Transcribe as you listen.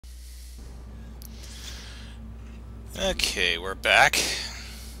Okay, we're back.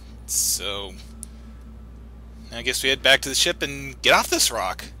 So, I guess we head back to the ship and get off this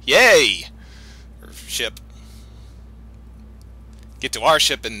rock. Yay! Or ship. Get to our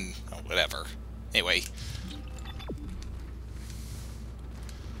ship and... oh, whatever. Anyway.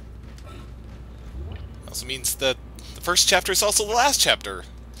 Also means that the first chapter is also the last chapter.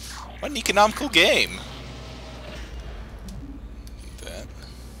 What an economical game. That.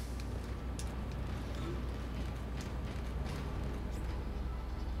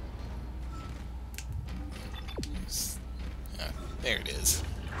 There it is.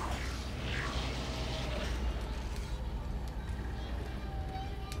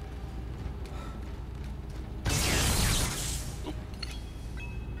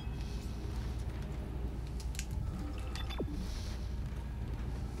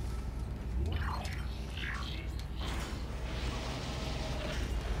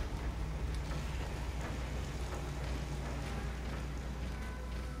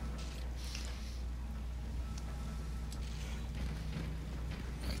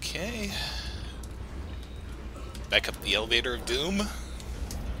 Okay. Back up the elevator of doom.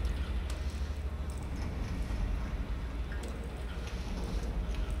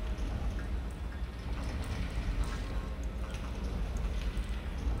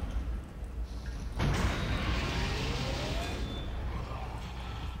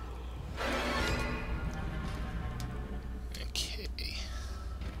 Okay.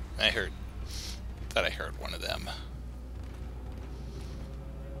 Thought I heard one of them.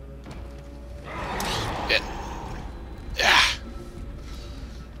 Yeah.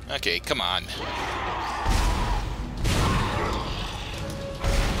 Okay, come on.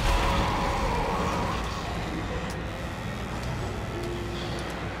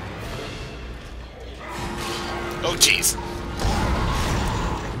 Oh, jeez.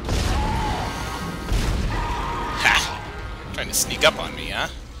 Ha! Trying to sneak up on me, huh?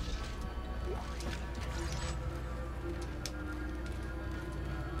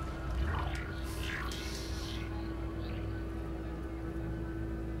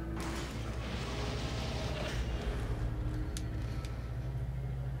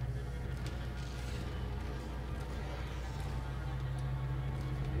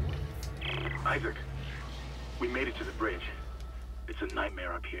 Isaac, we made it to the bridge. It's a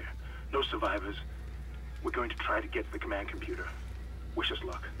nightmare up here. No survivors. We're going to try to get to the command computer. Wish us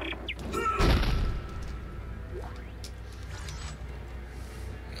luck.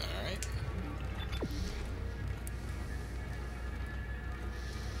 Alright.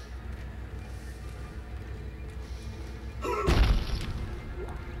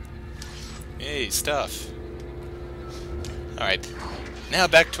 Hey, stuff. Alright. Now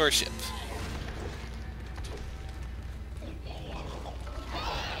back to our ship.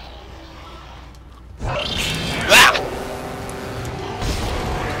 Ah!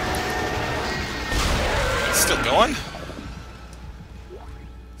 Still going?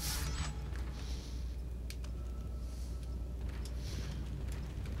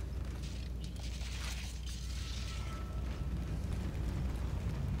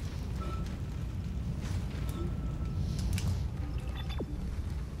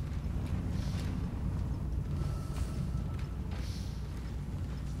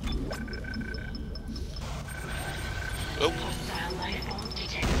 Oh.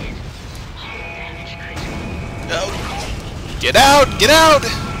 No. Get out! Get out!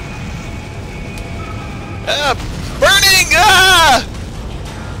 Burning! Ah!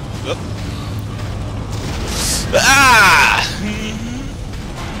 Oh. Ah!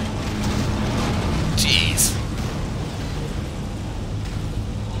 Jeez.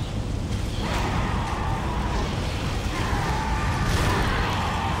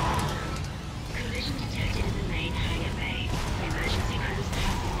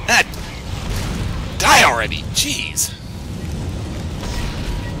 Die already! Jeez!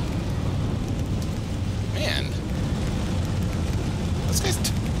 Man. Those guys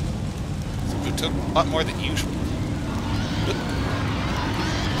took a lot more than usual.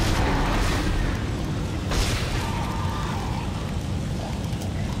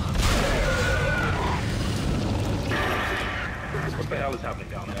 What the hell is happening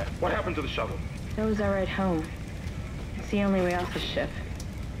down there? What happened to the shuttle? That was our ride home. It's the only way off the ship.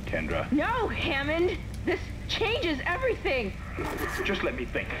 Kendra. No, Hammond! This changes everything! Just let me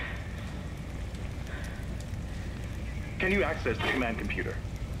think. Can you access the command computer?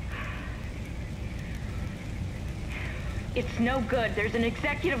 It's no good. There's an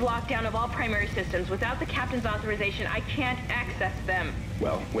executive lockdown of all primary systems. Without the captain's authorization, I can't access them.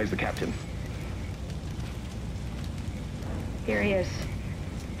 Well, where's the captain? Here he is.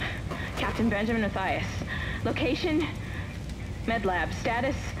 Captain Benjamin Mathias. Location, med lab.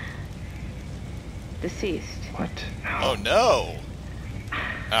 Status, deceased. What? Oh no!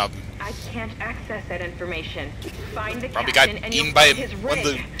 I can't access that information. Find the Probably got captain and eaten you'll by find his one of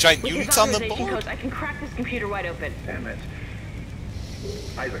the rig. giant With his mutants on the authorization board. codes, I can crack this computer wide open. Damn it.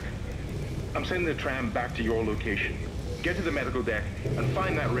 Isaac, I'm sending the tram back to your location. Get to the medical deck and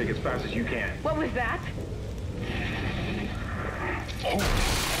find that rig as fast as you can. What was that?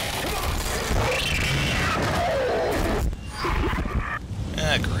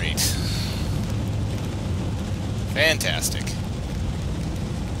 Ah, great. Fantastic.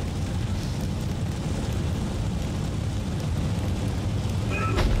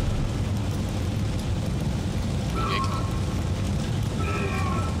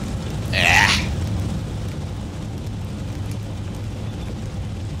 Ah.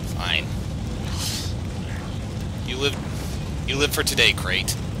 Fine. You live for today,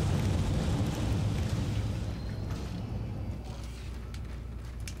 Crate.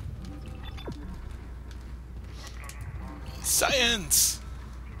 Science!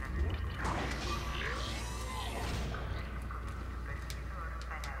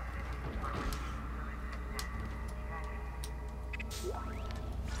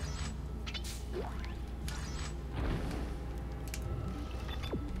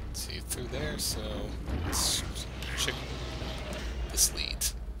 See through there, so let's check this lead.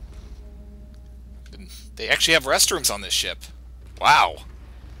 They actually have restrooms on this ship. Wow.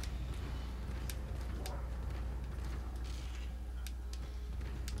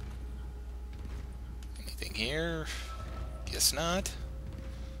 Anything here? Guess not.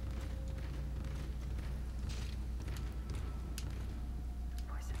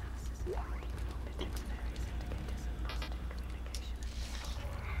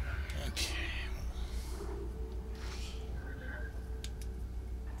 Okay.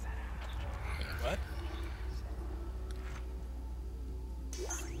 What?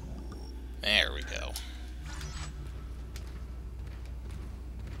 There we go.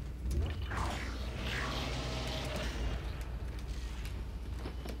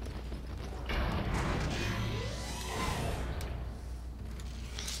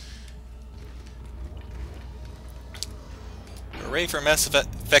 Array for Mass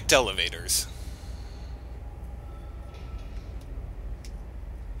Effect elevators.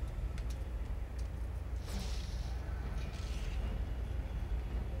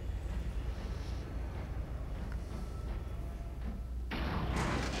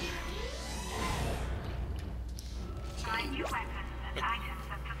 Find your weapons and items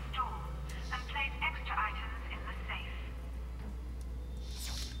at the store, and place extra items in the safe.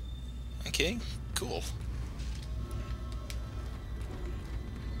 Okay, cool.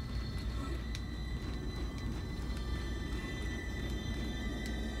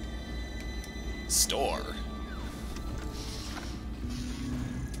 Store.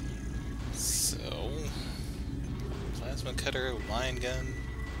 So, plasma cutter, line gun,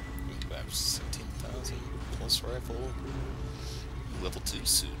 17,000, pulse rifle, level 2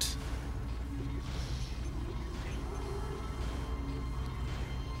 suit.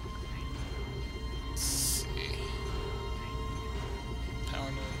 Let's see.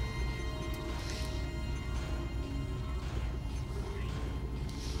 Power node.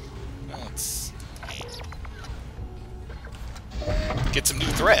 Let's get some new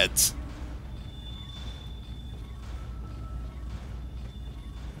threads.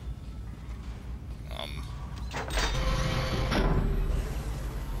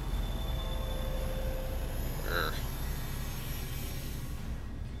 Er.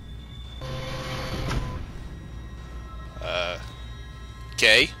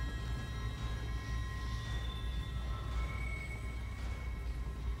 Okay.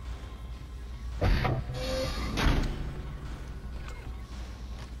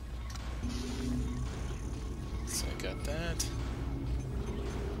 So I got that.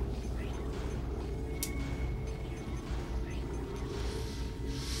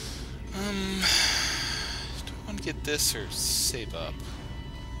 Do I want to get this or save up?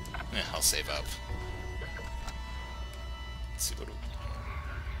 Yeah, I'll save up. Let's see what.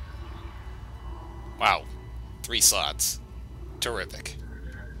 Wow, 3 slots. Terrific.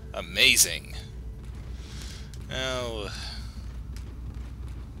 Amazing. Now,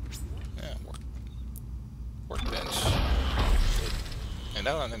 workbench. And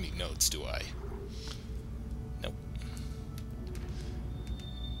I don't have any notes, do I? Nope.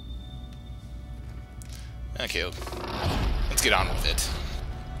 Okay, let's get on with it.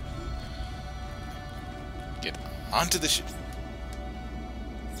 Get onto the ship.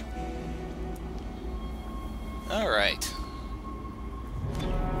 Alright.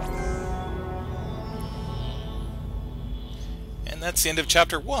 And that's the end of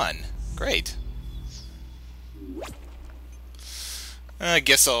Chapter 1. Great. I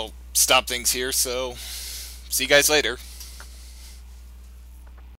guess I'll stop things here, so see you guys later.